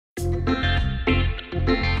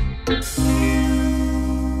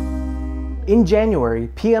In January,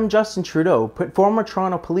 PM Justin Trudeau put former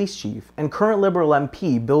Toronto police chief and current Liberal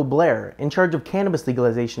MP Bill Blair in charge of cannabis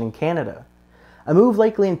legalization in Canada, a move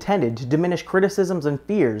likely intended to diminish criticisms and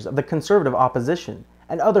fears of the Conservative opposition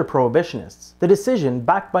and other prohibitionists. The decision,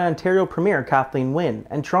 backed by Ontario Premier Kathleen Wynne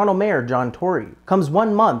and Toronto Mayor John Tory, comes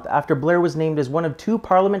 1 month after Blair was named as one of 2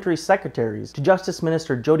 parliamentary secretaries to Justice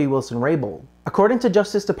Minister Jody Wilson-Raybould. According to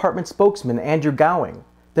Justice Department spokesman Andrew Gowing,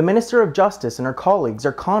 the Minister of Justice and her colleagues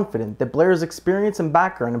are confident that Blair's experience and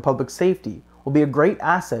background in public safety will be a great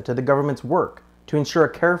asset to the government's work to ensure a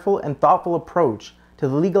careful and thoughtful approach to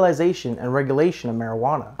the legalization and regulation of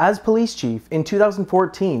marijuana. As police chief, in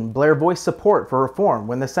 2014, Blair voiced support for reform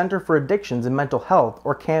when the Centre for Addictions and Mental Health,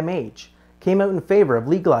 or CAMH, came out in favor of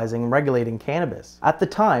legalizing and regulating cannabis. At the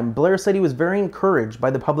time, Blair said he was very encouraged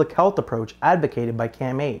by the public health approach advocated by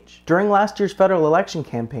CAMH. During last year's federal election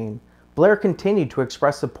campaign, Blair continued to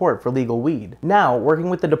express support for legal weed. Now, working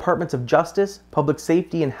with the Departments of Justice, Public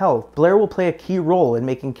Safety, and Health, Blair will play a key role in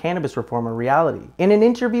making cannabis reform a reality. In an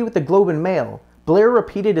interview with the Globe and Mail, Blair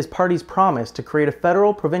repeated his party's promise to create a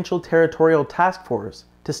federal, provincial, territorial task force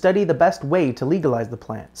to study the best way to legalize the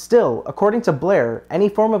plant. Still, according to Blair, any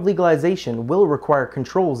form of legalization will require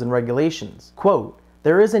controls and regulations. Quote,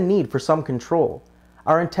 "There is a need for some control.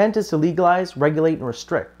 Our intent is to legalize, regulate, and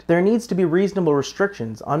restrict. There needs to be reasonable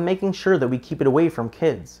restrictions on making sure that we keep it away from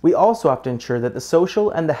kids. We also have to ensure that the social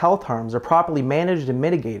and the health harms are properly managed and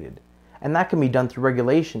mitigated, and that can be done through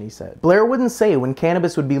regulation," he said. Blair wouldn't say when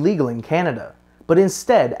cannabis would be legal in Canada, but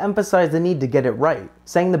instead emphasized the need to get it right,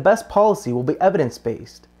 saying the best policy will be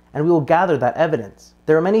evidence-based, and we will gather that evidence.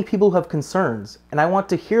 There are many people who have concerns, and I want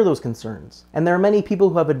to hear those concerns. And there are many people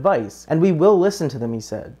who have advice, and we will listen to them, he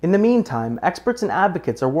said. In the meantime, experts and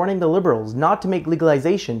advocates are warning the Liberals not to make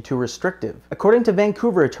legalization too restrictive. According to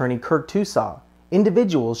Vancouver attorney Kirk Tusaw,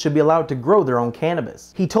 individuals should be allowed to grow their own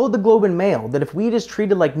cannabis. He told the Globe and Mail that if weed is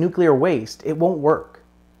treated like nuclear waste, it won't work.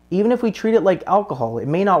 Even if we treat it like alcohol, it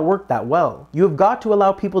may not work that well. You have got to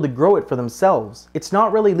allow people to grow it for themselves. It's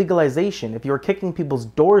not really legalization if you are kicking people's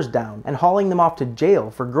doors down and hauling them off to jail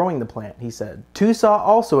for growing the plant, he said. Tusaw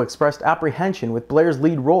also expressed apprehension with Blair's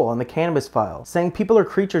lead role on the cannabis file, saying people are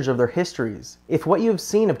creatures of their histories. If what you have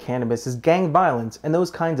seen of cannabis is gang violence and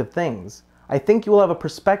those kinds of things, I think you will have a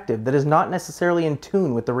perspective that is not necessarily in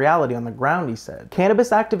tune with the reality on the ground, he said. Cannabis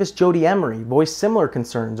activist Jody Emery voiced similar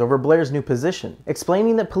concerns over Blair's new position,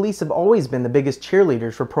 explaining that police have always been the biggest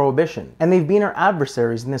cheerleaders for prohibition, and they've been our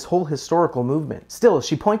adversaries in this whole historical movement. Still,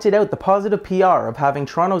 she pointed out the positive PR of having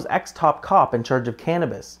Toronto's ex-top cop in charge of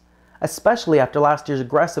cannabis, especially after last year's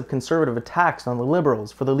aggressive Conservative attacks on the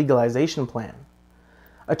Liberals for the legalization plan.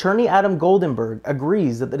 Attorney Adam Goldenberg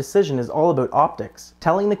agrees that the decision is all about optics,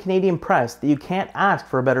 telling the Canadian press that you can't ask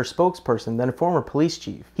for a better spokesperson than a former police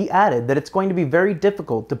chief. He added that it's going to be very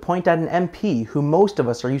difficult to point at an MP who most of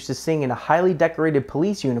us are used to seeing in a highly decorated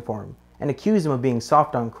police uniform and accuse him of being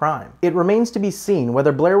soft on crime. It remains to be seen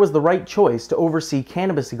whether Blair was the right choice to oversee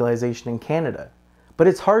cannabis legalization in Canada, but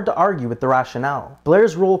it's hard to argue with the rationale.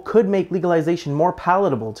 Blair's role could make legalization more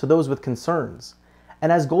palatable to those with concerns.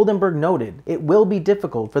 And as Goldenberg noted, it will be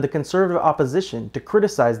difficult for the Conservative opposition to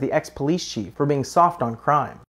criticize the ex-police chief for being soft on crime.